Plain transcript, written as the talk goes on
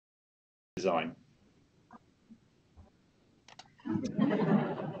design.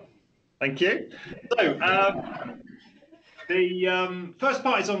 Thank you. So the first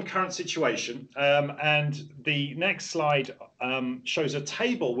part is on current situation, and the next slide shows a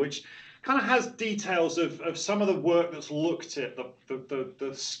table which kind of has details of some of the work that's looked at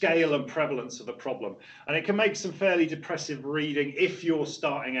the scale and prevalence of the problem. And it can make some fairly depressive reading if you're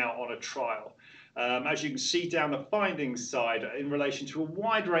starting out on a trial. As you can see down the findings side, in relation to a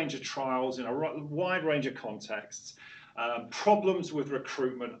wide range of trials in a wide range of contexts, problems with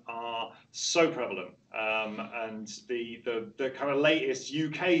recruitment are so prevalent. And the kind of latest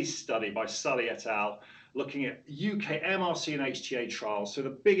UK study by Sully et al. Looking at UK MRC and HTA trials, so the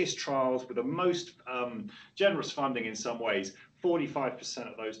biggest trials with the most generous funding in some ways, 45%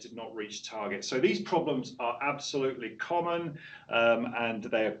 of those did not reach target. So these problems are absolutely common, and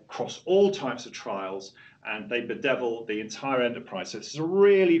they're across all types of trials, and they bedevil the entire enterprise. So this is a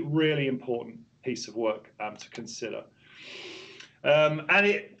really, really important piece of work to consider. And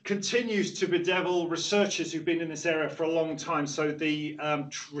it continues to bedevil researchers who've been in this area for a long time. So the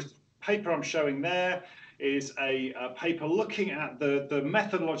paper I'm showing there is a paper looking at the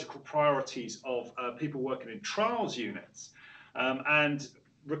methodological priorities of people working in trials units. And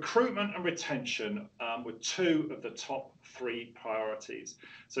recruitment and retention were two of the top 3 priorities.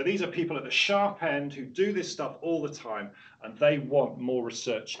 So these are people at the sharp end who do this stuff all the time, and they want more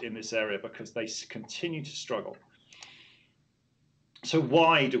research in this area because they continue to struggle. So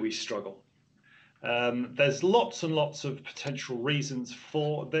why do we struggle? There's lots and lots of potential reasons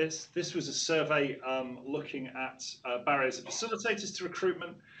for this. This was a survey looking at barriers of facilitators to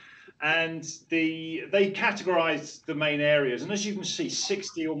recruitment, and they categorized the main areas. And as you can see,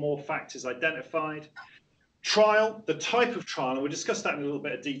 60 or more factors identified. Trial, the type of trial, and we'll discuss that in a little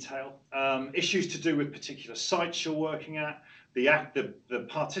bit of detail. Issues to do with particular sites you're working at, the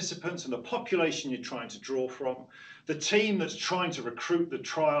participants and the population you're trying to draw from, the team that's trying to recruit the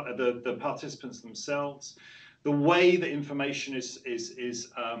trial, the participants themselves, the way that information is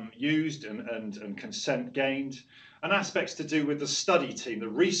used and consent gained, and aspects to do with the study team, the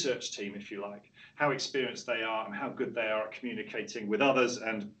research team, if you like, how experienced they are and how good they are at communicating with others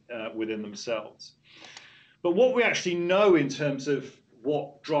and within themselves. But what we actually know in terms of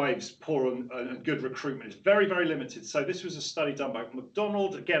what drives poor and good recruitment is very, very limited. So this was a study done by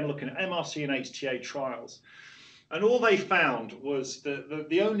McDonald, again, looking at MRC and HTA trials. And all they found was that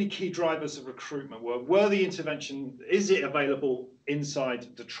the only key drivers of recruitment were the intervention, is it available inside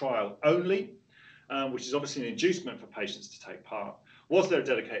the trial only, which is obviously an inducement for patients to take part. Was there a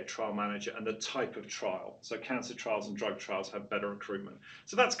dedicated trial manager, and the type of trial? So cancer trials and drug trials have better recruitment.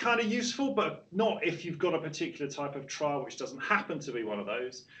 So that's kind of useful, but not if you've got a particular type of trial, which doesn't happen to be one of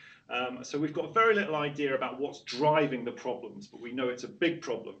those. So we've got very little idea about what's driving the problems, but we know it's a big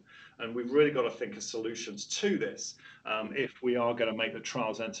problem, and we've really got to think of solutions to this if we are going to make the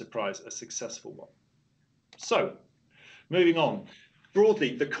trials enterprise a successful one. So moving on,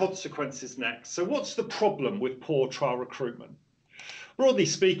 broadly, the consequences next. So what's the problem with poor trial recruitment? Broadly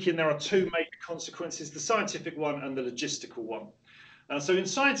speaking, there are 2 major consequences, the scientific one and the logistical one. So in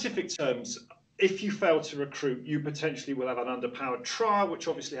scientific terms, if you fail to recruit, you potentially will have an underpowered trial, which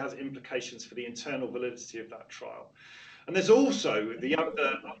obviously has implications for the internal validity of that trial. And there's also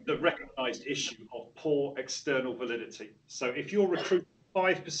the recognized issue of poor external validity. So if you're recruiting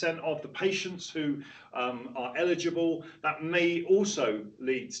 5% of the patients who are eligible, that may also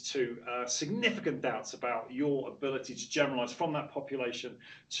lead to significant doubts about your ability to generalize from that population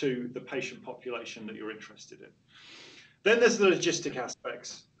to the patient population that you're interested in. Then there's the logistic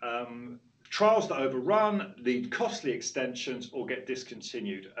aspects. Trials that overrun lead costly extensions or get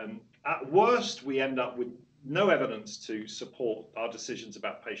discontinued. And at worst, we end up with no evidence to support our decisions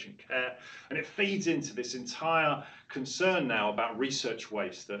about patient care. And it feeds into this entire concern now about research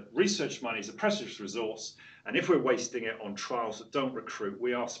waste, that research money is a precious resource. And if we're wasting it on trials that don't recruit,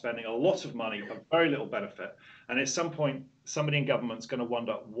 we are spending a lot of money for very little benefit. And at some point, somebody in government's going to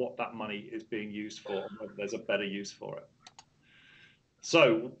wonder what that money is being used for and whether there's a better use for it.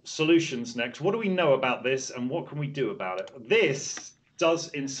 So solutions next. What do we know about this and what can we do about it? This does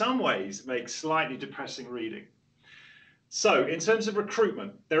in some ways make slightly depressing reading. So in terms of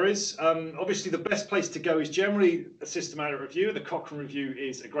recruitment, there is obviously the best place to go is generally a systematic review. The Cochrane review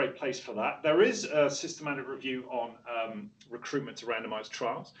is a great place for that. There is a systematic review on recruitment to randomized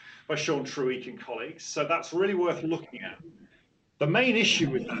trials by Sean Trueek and colleagues. So that's really worth looking at. The main issue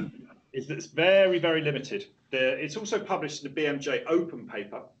with that is that it's very, very limited. It's also published in the BMJ Open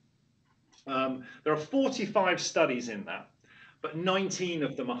paper. There are 45 studies in that, but 19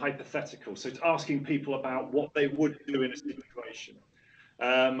 of them are hypothetical. So it's asking people about what they would do in a situation.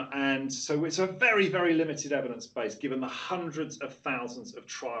 And so it's a very, very limited evidence base, given the hundreds of thousands of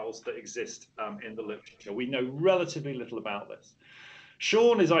trials that exist in the literature. We know relatively little about this.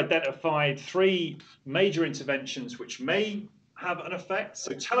 Sean has identified 3 major interventions which may have an effect.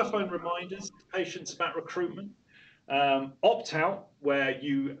 So telephone reminders to patients about recruitment, opt-out, where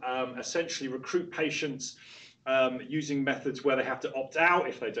you essentially recruit patients using methods where they have to opt out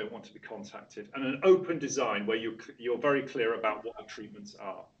if they don't want to be contacted, and an open design where you're very clear about what the treatments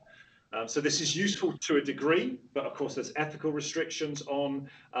are. So this is useful to a degree, but of course there's ethical restrictions on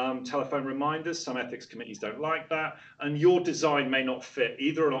telephone reminders. Some ethics committees don't like that, and your design may not fit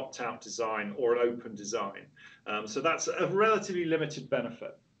either an opt-out design or an open design. So that's a relatively limited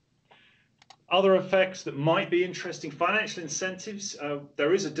benefit. Other effects that might be interesting, financial incentives.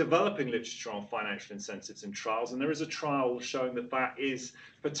 There is a developing literature on financial incentives in trials, and there is a trial showing that that is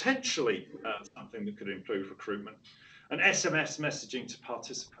potentially something that could improve recruitment. And SMS messaging to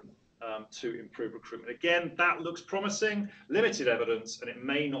participants to improve recruitment. Again, that looks promising, limited evidence, and it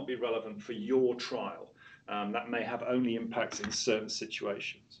may not be relevant for your trial. That may have only impacts in certain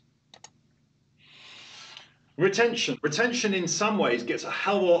situations. Retention. Retention in some ways gets a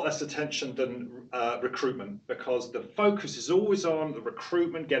hell of a lot less attention than recruitment, because the focus is always on the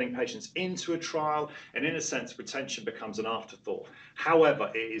recruitment, getting patients into a trial, and in a sense, retention becomes an afterthought.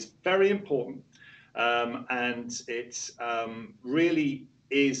 However, it is very important, and it really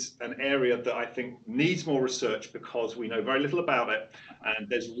is an area that I think needs more research, because we know very little about it, and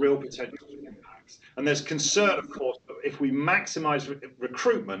there's real potential impacts. And there's concern, of course, that if we maximize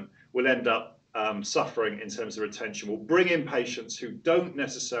recruitment, we'll end up suffering in terms of retention. We'll bring in patients who don't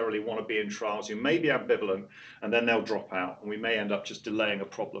necessarily want to be in trials, who may be ambivalent, and then they'll drop out, and we may end up just delaying a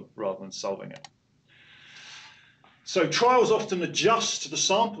problem rather than solving it. So trials often adjust the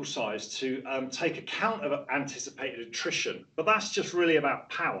sample size to take account of anticipated attrition, but that's just really about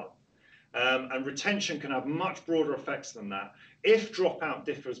power. And retention can have much broader effects than that. If dropout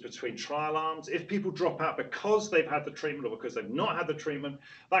differs between trial arms, if people drop out because they've had the treatment or because they've not had the treatment,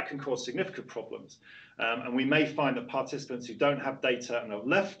 that can cause significant problems. And we may find that participants who don't have data and have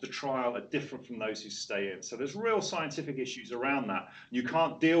left the trial are different from those who stay in. So there's real scientific issues around that. You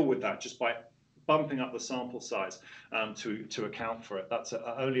can't deal with that just by bumping up the sample size to account for it. That's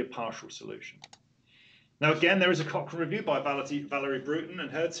only a partial solution. Now, again, there is a Cochrane review by Valerie Bruton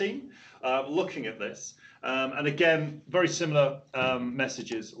and her team looking at this. And again, very similar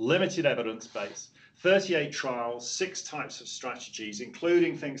messages, limited evidence base, 38 trials, 6 types of strategies,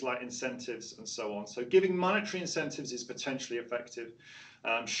 including things like incentives and so on. So giving monetary incentives is potentially effective.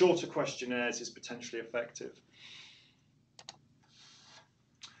 Shorter questionnaires is potentially effective.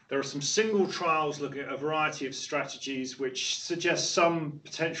 There are some single trials looking at a variety of strategies which suggest some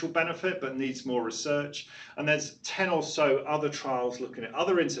potential benefit but needs more research. And there's 10 or so other trials looking at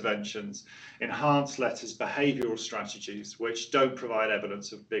other interventions, enhanced letters, behavioral strategies, which don't provide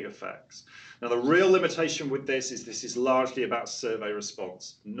evidence of big effects. Now, the real limitation with this is largely about survey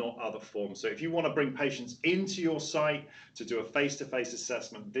response, not other forms. So if you want to bring patients into your site to do a face-to-face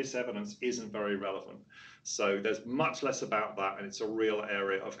assessment, this evidence isn't very relevant. So there's much less about that, and it's a real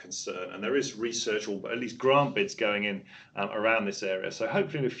area of concern. And there is research, or at least grant bids going in around this area. So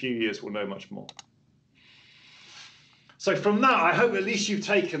hopefully in a few years we'll know much more. So from that, I hope at least you've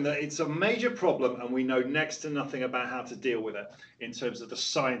taken that it's a major problem, and we know next to nothing about how to deal with it in terms of the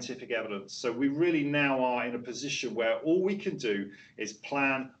scientific evidence. So we really now are in a position where all we can do is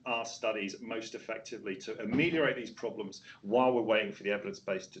plan our studies most effectively to ameliorate these problems while we're waiting for the evidence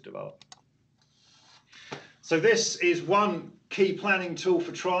base to develop. So this is one key planning tool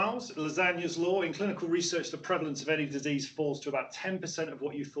for trials, Lasagna's law. In clinical research, the prevalence of any disease falls to about 10% of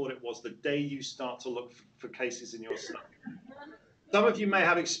what you thought it was the day you start to look for cases in your study. Some of you may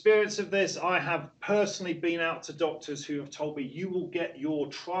have experience of this. I have personally been out to doctors who have told me, you will get your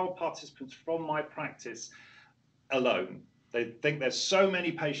trial participants from my practice alone. They think there's so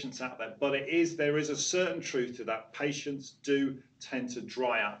many patients out there, but there is a certain truth to that. Patients do tend to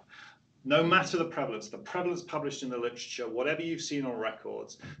dry up. No matter the prevalence published in the literature, whatever you've seen on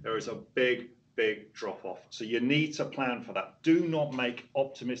records, there is a big drop off. So you need to plan for that. Do not make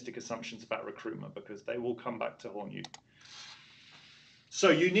optimistic assumptions about recruitment, because they will come back to haunt you. So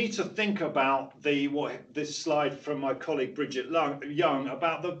you need to think about this slide from my colleague Bridget Young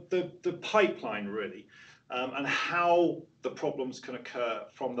about the pipeline, really. And how the problems can occur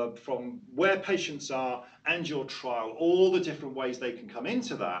from where patients are and your trial, all the different ways they can come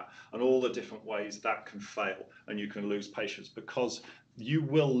into that, and all the different ways that can fail, and you can lose patients, because you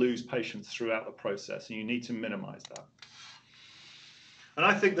will lose patients throughout the process, and you need to minimize that. And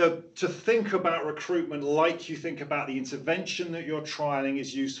I think that to think about recruitment like you think about the intervention that you're trialing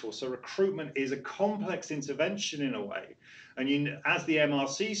is useful. So recruitment is a complex intervention in a way. And you, as the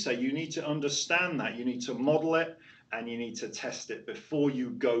MRC say, you need to understand that. You need to model it and you need to test it before you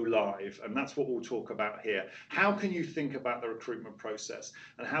go live. And that's what we'll talk about here. How can you think about the recruitment process?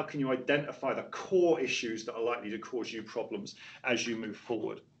 And how can you identify the core issues that are likely to cause you problems as you move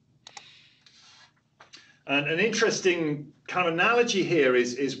forward? And an interesting kind of analogy here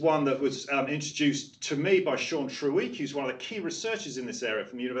is one that was introduced to me by Sean Truique, who's one of the key researchers in this area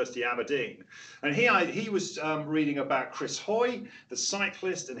from the University of Aberdeen. And he was reading about Chris Hoy, the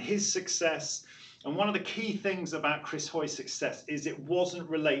cyclist, and his success. And one of the key things about Chris Hoy's success is it wasn't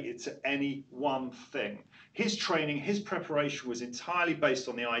related to any one thing. His training, his preparation was entirely based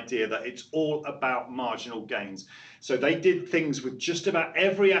on the idea that it's all about marginal gains. So they did things with just about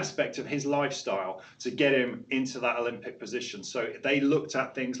every aspect of his lifestyle to get him into that Olympic position. So they looked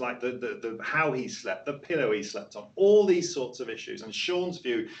at things like the how he slept, the pillow he slept on, all these sorts of issues. And Sean's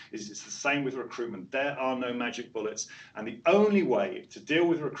view is it's the same with recruitment. There are no magic bullets. And the only way to deal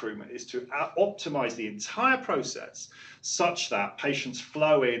with recruitment is to optimize the entire process such that patients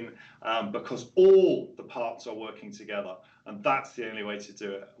flow in because all the parts are working together. And that's the only way to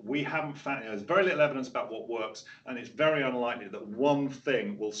do it. We haven't found, there's very little evidence about what works, and it's very unlikely that one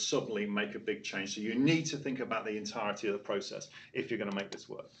thing will suddenly make a big change. So you need to think about the entirety of the process if you're going to make this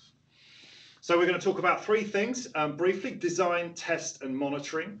work. So we're going to talk about three things briefly: design, test, and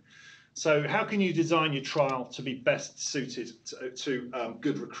monitoring. So how can you design your trial to be best suited to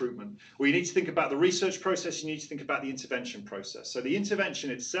good recruitment? Well, you need to think about the research process, you need to think about the intervention process. So the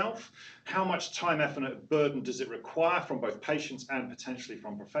intervention itself, how much time, effort, and burden does it require from both patients and potentially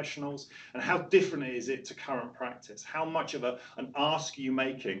from professionals? And how different is it to current practice? How much of an ask are you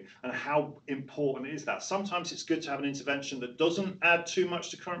making, and how important is that? Sometimes it's good to have an intervention that doesn't add too much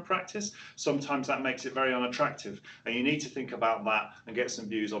to current practice. Sometimes that makes it very unattractive. And you need to think about that and get some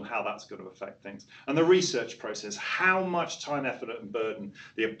views on how that's going to affect things. And the research process, how much time, effort, and burden,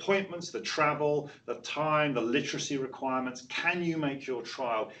 the appointments, the travel, the time, the literacy requirements, can you make your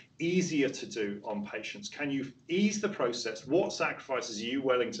trial easier to do on patients? Can you ease the process? What sacrifices are you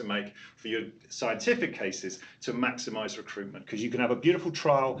willing to make for your scientific cases to maximize recruitment? Because you can have a beautiful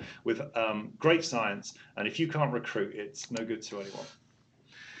trial with great science, and if you can't recruit, it's no good to anyone.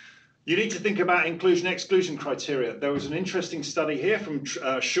 You need to think about inclusion-exclusion criteria. There was an interesting study here from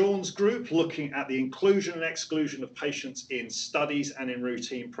Sean's group looking at the inclusion and exclusion of patients in studies and in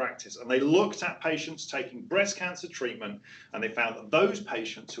routine practice. And they looked at patients taking breast cancer treatment, and they found that those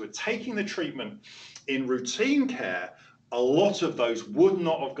patients who were taking the treatment in routine care, a lot of those would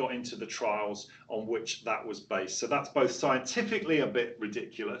not have got into the trials on which that was based. So that's both scientifically a bit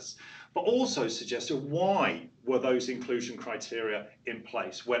ridiculous, but also suggested why were those inclusion criteria in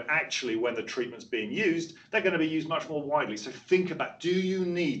place when actually when the treatment's being used, they're going to be used much more widely. So think about, do you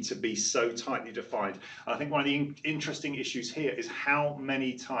need to be so tightly defined? And I think one of the interesting issues here is how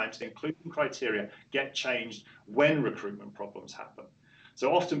many times the inclusion criteria get changed when recruitment problems happen.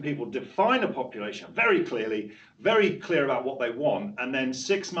 So often people define a population very clearly, very clear about what they want, and then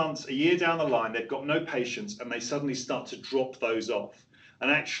 6 months, a year down the line, they've got no patients and they suddenly start to drop those off. And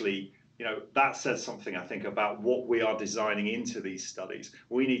actually, you know, that says something, I think, about what we are designing into these studies.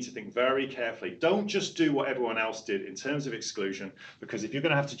 We need to think very carefully. Don't just do what everyone else did in terms of exclusion, because if you're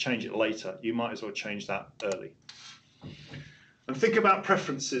going to have to change it later, you might as well change that early. And think about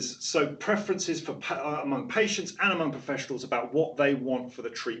preferences. So preferences for among patients and among professionals about what they want for the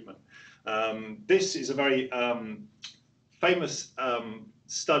treatment. This is a very famous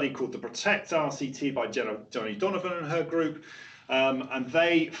study called the PROTECT RCT by Jenny Donovan and her group. And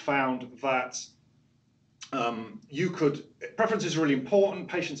they found that preferences are really important.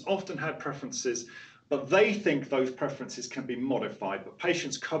 Patients often had preferences, but they think those preferences can be modified. But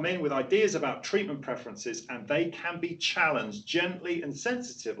patients come in with ideas about treatment preferences and they can be challenged gently and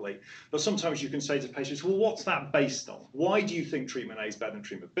sensitively. But sometimes you can say to patients, well, what's that based on? Why do you think treatment A is better than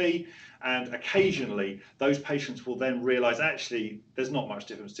treatment B? And occasionally those patients will then realize, actually, there's not much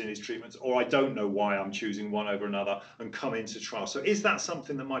difference between these treatments, or I don't know why I'm choosing one over another, and come into trial. So is that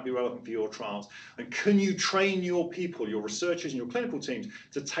something that might be relevant for your trials? And can you train your people, your researchers and your clinical teams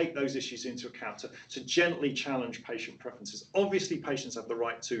to take those issues into account, to gently challenge patient preferences? Obviously, patients have the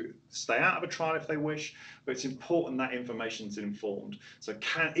right to stay out of a trial if they wish, but it's important that information is informed. So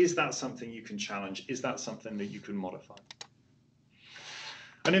is that something you can challenge? Is that something that you can modify?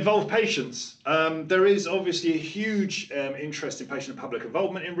 And involve patients. There is obviously a huge interest in patient and public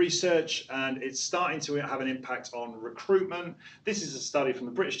involvement in research, and it's starting to have an impact on recruitment. This is a study from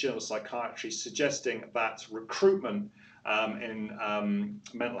the British Journal of Psychiatry suggesting that recruitment in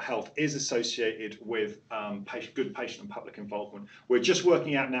mental health is associated with good patient and public involvement. We're just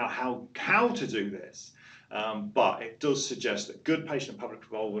working out now how to do this, but it does suggest that good patient and public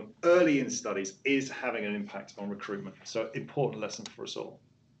involvement early in studies is having an impact on recruitment. So important lesson for us all.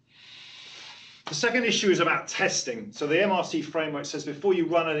 The second issue is about testing. So the MRC framework says before you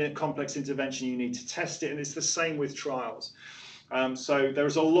run a complex intervention, you need to test it, and it's the same with trials. So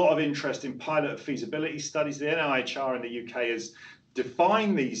there's a lot of interest in pilot feasibility studies. The NIHR in the UK has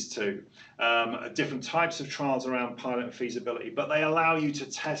defined these two different types of trials around pilot feasibility, but they allow you to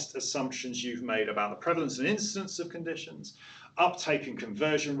test assumptions you've made about the prevalence and incidence of conditions, uptake and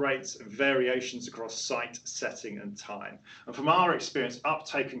conversion rates, and variations across site, setting, and time. And from our experience,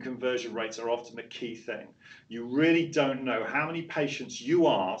 uptake and conversion rates are often the key thing. You really don't know how many patients you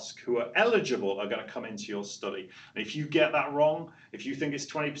ask who are eligible are going to come into your study. And if you get that wrong, if you think it's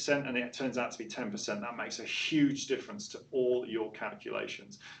 20% and it turns out to be 10%, that makes a huge difference to all your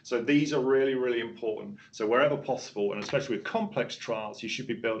calculations. So these are really, really important. So wherever possible, and especially with complex trials, you should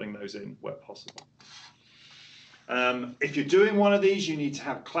be building those in where possible. If you're doing one of these, you need to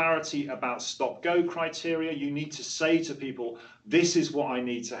have clarity about stop-go criteria. You need to say to people, this is what I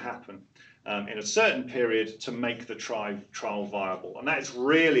need to happen in a certain period to make the trial viable. And that's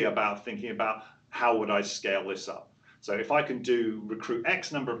really about thinking about how would I scale this up. So if I can recruit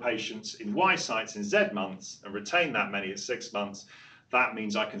X number of patients in Y sites in Z months and retain that many at 6 months, that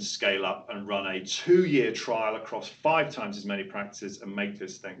means I can scale up and run a 2-year trial across 5 times as many practices and make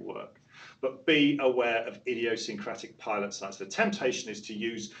this thing work. But be aware of idiosyncratic pilot sites. The temptation is to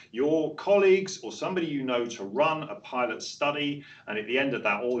use your colleagues or somebody you know to run a pilot study, and at the end of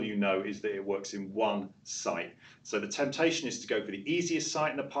that, all you know is that it works in one site. So the temptation is to go for the easiest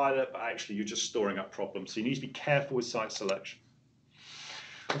site in the pilot, but actually you're just storing up problems. So you need to be careful with site selection.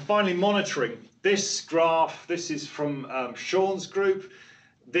 And finally, monitoring. This graph, this is from Sean's group.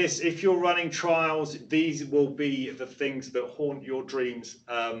 If you're running trials, these will be the things that haunt your dreams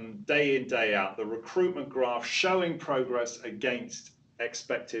day in, day out. The recruitment graph showing progress against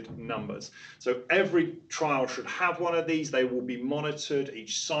expected numbers. So every trial should have one of these. They will be monitored,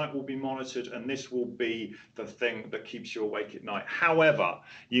 each site will be monitored, and this will be the thing that keeps you awake at night. However,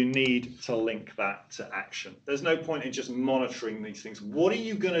 you need to link that to action. There's no point in just monitoring these things. What are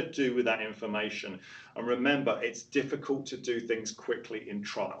you going to do with that information? And remember, it's difficult to do things quickly in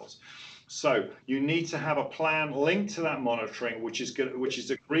trials. So you need to have a plan linked to that monitoring, which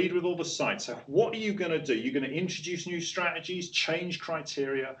is agreed with all the sites. So what are you going to do? You're going to introduce new strategies, change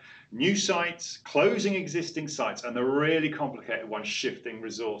criteria, new sites, closing existing sites, and the really complicated one, shifting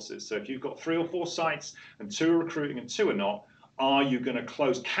resources. So if you've got 3 or 4 sites and 2 are recruiting and 2 are not, are you going to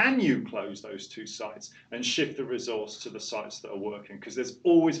close? Can you close those 2 sites and shift the resource to the sites that are working? Because there's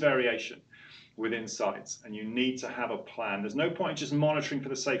always variation within sites, and you need to have a plan. There's no point in just monitoring for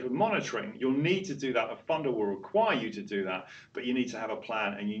the sake of monitoring. You'll need to do that. A funder will require you to do that, but you need to have a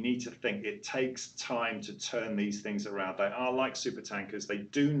plan, and you need to think it takes time to turn these things around. They are like super tankers. They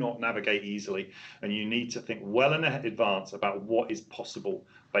do not navigate easily, and you need to think well in advance about what is possible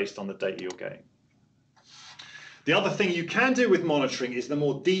based on the data you're getting. The other thing you can do with monitoring is the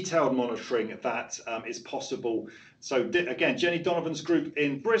more detailed monitoring that is possible. So again, Jenny Donovan's group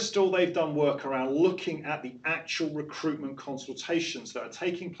in Bristol, they've done work around looking at the actual recruitment consultations that are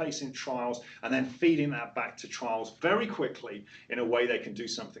taking place in trials and then feeding that back to trials very quickly in a way they can do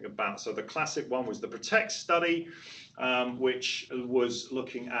something about. So the classic one was the PROTECT study, which was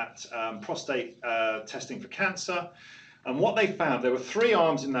looking at prostate testing for cancer. And what they found, there were 3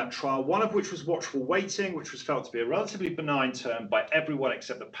 arms in that trial, one of which was watchful waiting, which was felt to be a relatively benign term by everyone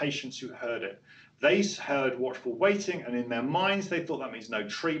except the patients who heard it. They heard watchful waiting, and in their minds, they thought that means no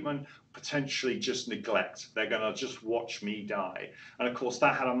treatment, potentially just neglect. They're going to just watch me die. And of course,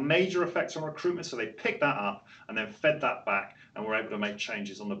 that had a major effect on recruitment, so they picked that up and then fed that back, and were able to make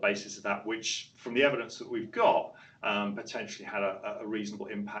changes on the basis of that, which, from the evidence that we've got, potentially had a reasonable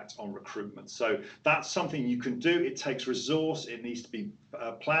impact on recruitment. So that's something you can do. It takes resource. It needs to be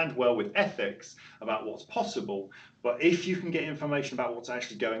planned well with ethics about what's possible. But if you can get information about what's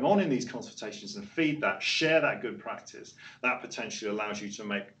actually going on in these consultations and feed that, share that good practice, that potentially allows you to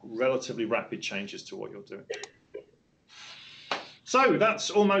make relatively rapid changes to what you're doing. So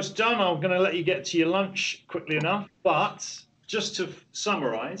that's almost done. I'm going to let you get to your lunch quickly enough. But just to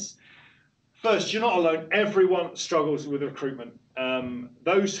summarize, first, you're not alone. Everyone struggles with recruitment.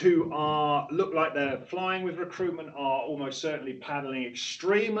 Those who look like they're flying with recruitment are almost certainly paddling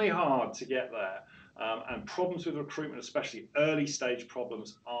extremely hard to get there. And problems with recruitment, especially early stage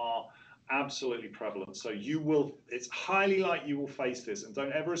problems, are absolutely prevalent. So it's highly likely you will face this, and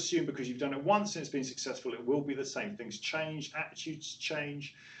don't ever assume because you've done it once and it's been successful, it will be the same. Things change, attitudes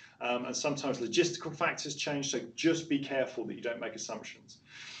change, and sometimes logistical factors change. So just be careful that you don't make assumptions.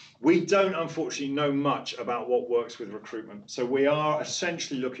 We don't, unfortunately, know much about what works with recruitment. So we are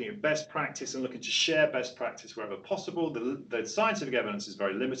essentially looking at best practice and looking to share best practice wherever possible. The scientific evidence is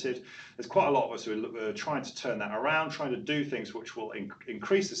very limited. There's quite a lot of us who are trying to turn that around, trying to do things which will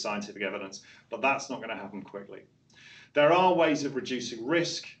increase the scientific evidence, but that's not going to happen quickly. There are ways of reducing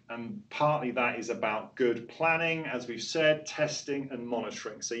risk, and partly that is about good planning, as we've said, testing and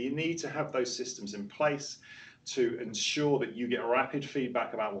monitoring. So you need to have those systems in place to ensure that you get rapid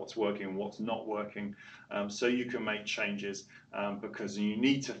feedback about what's working and what's not working, so you can make changes, because you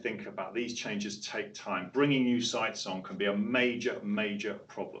need to think about these changes take time. Bringing new sites on can be a major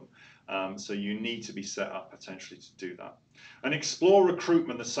problem. So you need to be set up potentially to do that. And explore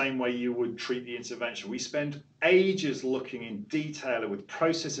recruitment the same way you would treat the intervention. We spend ages looking in detail with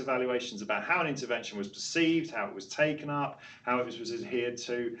process evaluations about how an intervention was perceived, how it was taken up, how it was adhered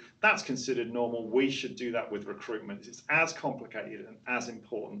to. That's considered normal. We should do that with recruitment. It's as complicated and as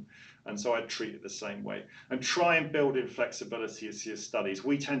important. And so I'd treat it the same way. And try and build in flexibility as your studies.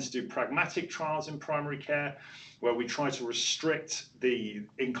 We tend to do pragmatic trials in primary care, where we try to restrict the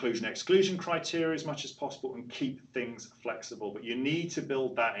inclusion-exclusion criteria as much as possible and keep things flexible. But you need to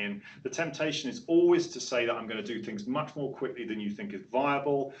build that in. The temptation is always to say that I'm going to do things much more quickly than you think is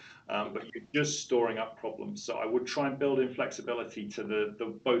viable, but you're just storing up problems. So I would try and build in flexibility to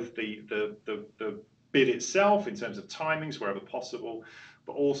both the bid itself in terms of timings wherever possible,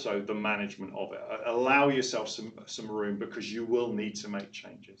 but also the management of it. Allow yourself some room, because you will need to make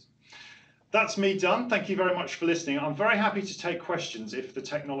changes. That's me done. Thank you very much for listening. I'm very happy to take questions if the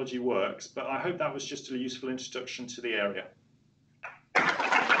technology works, but I hope that was just a useful introduction to the area. I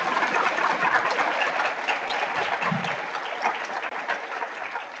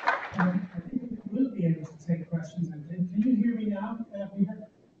think we will be able to take questions. Can you hear me now, Peter?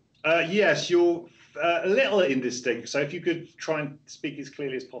 Yes, you're a little indistinct, so if you could try and speak as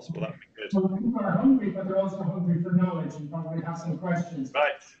clearly as possible, that would be good. Well, people are hungry, but they're also hungry for knowledge and probably have some questions.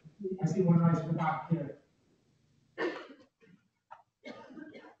 Right. I see one right at the back here.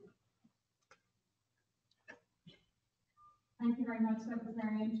 Thank you very much. That was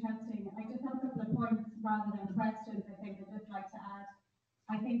very interesting. I just have a couple of points rather than questions. I think I'd just like to add.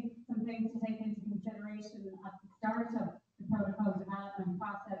 I think some things to take into consideration at the start of the protocol development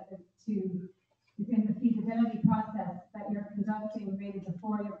process is within the feasibility process that you're conducting really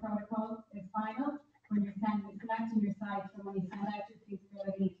before your protocol is final. When you're selecting your sites, and when you send out your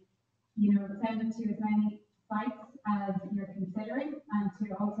feasibility, send it to as many sites as you're considering, and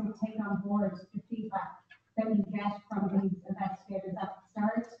to also take on board the feedback that you get from these investigators at the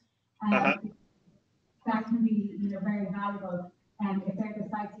start. That can be very valuable. And if they're the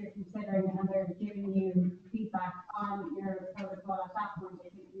sites you're considering and they're giving you feedback on your protocol at that point, I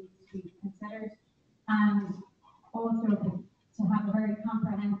think it needs to be considered. And also to have a very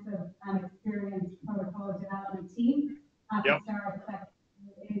comprehensive and experienced protocol development team at the start that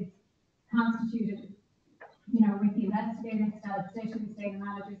is constituted, with the investigators, statisticians, data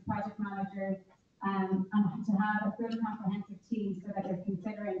managers, project managers, and to have a good comprehensive team so that you're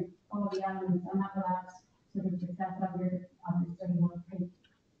considering all the elements, and that will add to the success of your study work.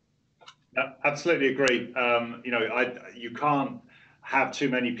 Yeah, absolutely agree. You can't have too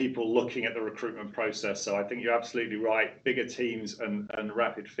many people looking at the recruitment process, so I think you're absolutely right. Bigger teams and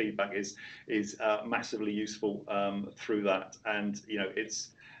rapid feedback is massively useful through that. And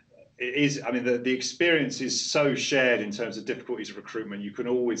the experience is so shared in terms of difficulties of recruitment. You can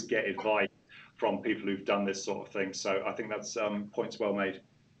always get advice from people who've done this sort of thing. So I think that's points well made.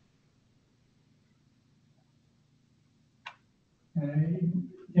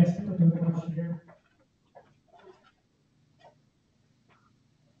 Yes, another question here.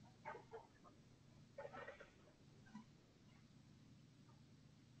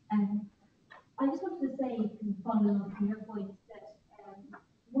 I just wanted to say, following on from your point, that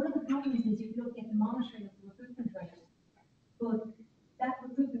one of the problems is you look at the monitoring of the recruitment rate, but that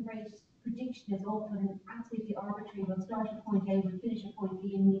recruitment rate prediction is often absolutely arbitrary. We'll start at point A, we'll finish at point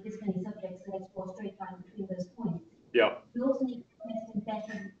B, and we need this many subjects, so let's draw a straight line between those points. Yeah. We also need to invest in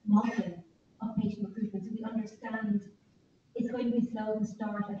better modelling of patient recruitment, so we understand it's going to be slow to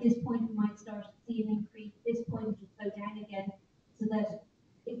start. At this point, we might start to see an increase. At this point, it will slow down again, so that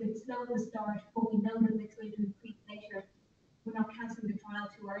if it's slow to start, but we know that it's going to increase later, we're not cancelling the trial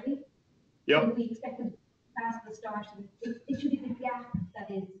too early. Yeah. So we expect it fast to start. It should be the gap that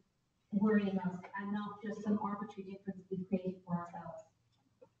is worrying us, and not just some arbitrary difference we've created for ourselves.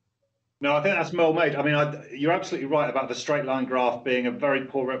 No, I think that's well made. I mean, you're absolutely right about the straight line graph being a very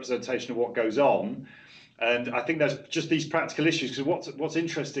poor representation of what goes on. And I think there's just these practical issues, because what's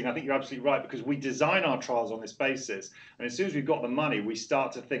interesting, I think you're absolutely right, because we design our trials on this basis. And as soon as we've got the money, we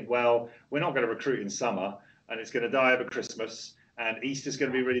start to think, well, we're not going to recruit in summer, and it's going to die over Christmas, and Easter's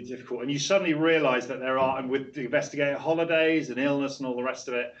going to be really difficult. And you suddenly realize that there are, and with the investigator holidays and illness and all the rest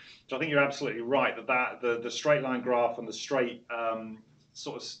of it, so I think you're absolutely right that the straight line graph and the straight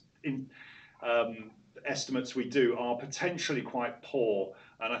sort of estimates we do are potentially quite poor.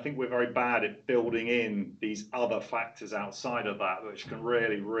 And I think we're very bad at building in these other factors outside of that, which can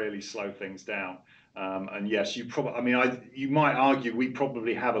really, really slow things down. And yes, you probably, I mean, you might argue we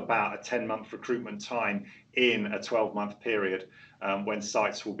probably have about a 10-month recruitment time in a 12-month period when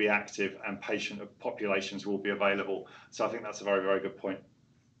sites will be active and patient populations will be available. So I think that's a very, very good point.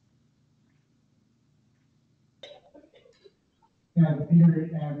 Peter,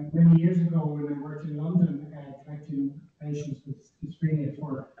 many years ago when I worked in London collecting patients with schizophrenia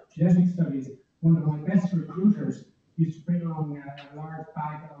for genetic studies, one of my best recruiters used to bring along a large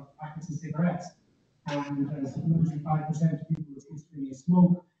bag of packets of cigarettes. And as 95% of people with schizophrenia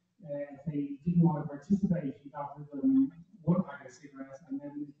smoke, if they didn't want to participate, he offered them one packet of cigarettes, and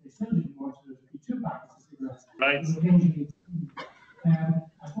then if they still didn't want to, there'd be 2 packets of cigarettes. Right.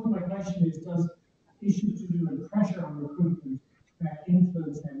 I suppose my question is, does issues to do with pressure on recruitment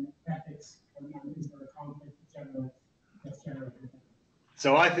influence ethics, and is there a conflict that's generated?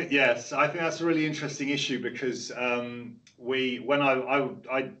 So I think, yes, I think that's a really interesting issue, because when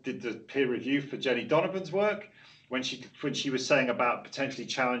I did the peer review for Jenny Donovan's work, when she was saying about potentially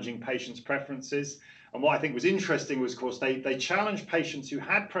challenging patients' preferences, and what I think was interesting was, of course, they challenged patients who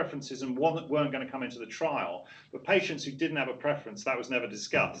had preferences and weren't going to come into the trial, but patients who didn't have a preference, that was never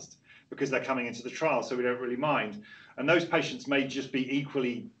discussed, because they're coming into the trial, so we don't really mind. And those patients may just be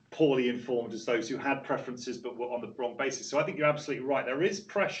equally poorly informed as those who had preferences but were on the wrong basis. So I think you're absolutely right. There is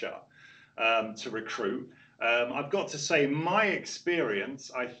pressure to recruit. I've got to say, in my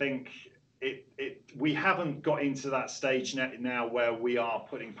experience, I think we haven't got into that stage now where we are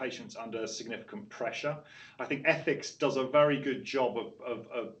putting patients under significant pressure. I think ethics does a very good job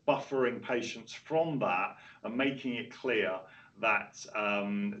of buffering patients from that and making it clear that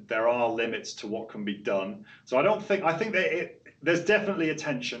there are limits to what can be done. So I think that there's definitely a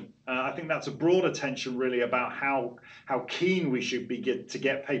tension. I think that's a broader tension really about how keen we should be to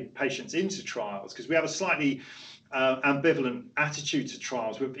get patients into trials, because we have a slightly ambivalent attitude to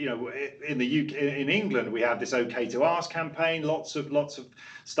trials. With, you know, in the UK, in England, we have this OK to Ask campaign, lots of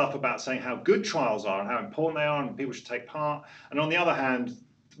stuff about saying how good trials are and how important they are and people should take part. And on the other hand,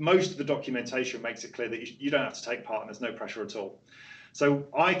 most of the documentation makes it clear that you don't have to take part and there's no pressure at all. So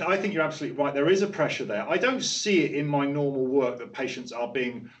I think you're absolutely right. There is a pressure there. I don't see it in my normal work that patients are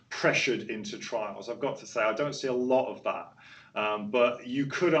being pressured into trials. I've got to say, I don't see a lot of that. But you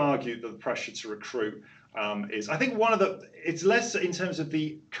could argue that the pressure to recruit is, I think it's less in terms of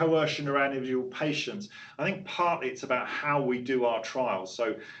the coercion around individual patients. I think partly it's about how we do our trials.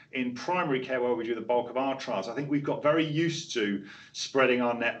 So in primary care, where we do the bulk of our trials, I think we've got very used to spreading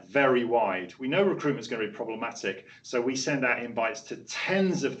our net very wide. We know recruitment is going to be problematic, so we send out invites to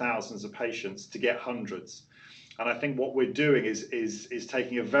tens of thousands of patients to get hundreds. And I think what we're doing is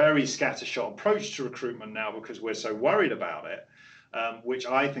taking a very scattershot approach to recruitment now, because we're so worried about it. Which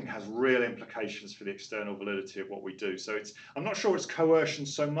I think has real implications for the external validity of what we do. So I'm not sure it's coercion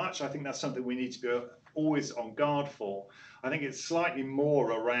so much. I think that's something we need to be always on guard for. I think it's slightly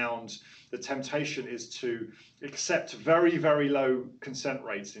more around the temptation is to accept very, very low consent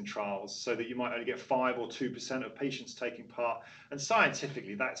rates in trials, so that you might only get 5 or 2% of patients taking part. And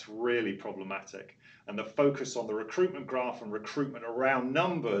scientifically, that's really problematic. And the focus on the recruitment graph and recruitment around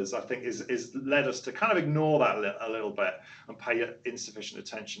numbers, I think, is led us to kind of ignore that a little bit and pay insufficient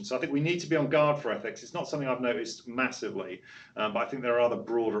attention. So I think we need to be on guard for ethics. It's not something I've noticed massively, but I think there are other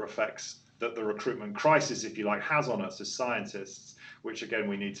broader effects that the recruitment crisis, if you like, has on us as scientists, which again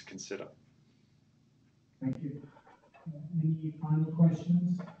we need to consider. Thank you. Any final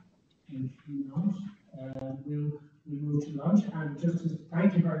questions? If not, we'll move to lunch. And just to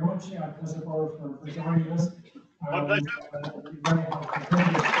thank you very much, Professor Prof, for joining us. Very helpful.